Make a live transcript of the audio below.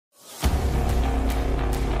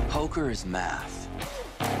Poker is math.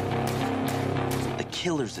 The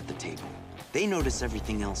killers at the table, they notice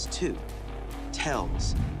everything else too.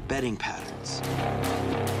 Tells, betting patterns.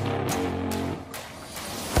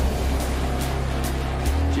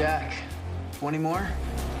 Jack, 20 more?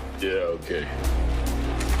 Yeah, okay.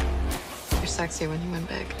 You're sexy when you win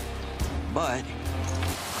big. But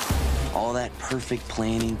all that perfect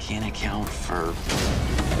planning can't account for...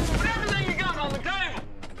 Put everything you got on the table!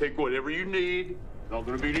 Take whatever you need. Not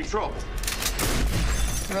gonna be any trouble.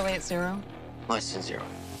 Really at zero? Less than zero.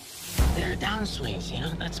 There are downswings, you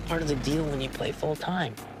know? That's part of the deal when you play full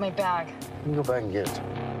time. My bag. You can go back and get it.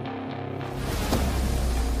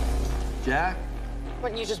 Jack?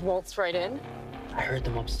 What, you just waltzed right in? I heard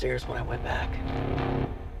them upstairs when I went back.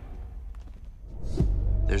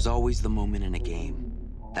 There's always the moment in a game,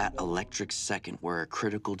 that electric second where a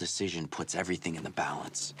critical decision puts everything in the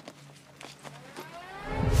balance.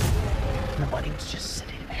 The money was just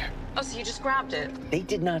sitting there. Oh, so you just grabbed it? They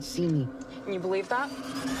did not see me. And you believe that?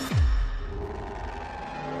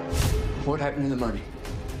 What happened to the money?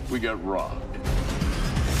 We got robbed.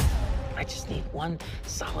 I just need one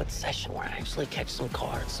solid session where I actually catch some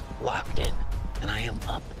cards locked in, and I am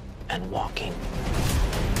up and walking.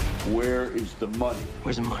 Where is the money?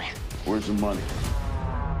 Where's the money? Where's the money?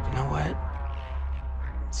 You know what?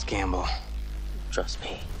 Let's gamble. Trust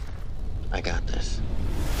me. I got this.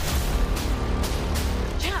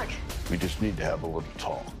 Jack! We just need to have a little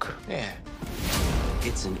talk. Yeah.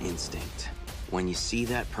 It's an instinct. When you see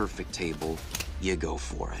that perfect table, you go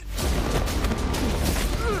for it.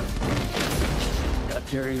 Got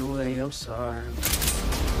carried away, I'm sorry.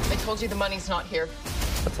 I told you the money's not here.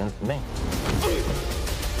 What's in it for me?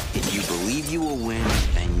 If you believe you will win,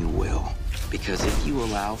 then you will. Because if you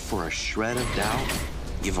allow for a shred of doubt,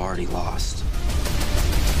 you've already lost.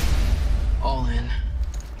 All in.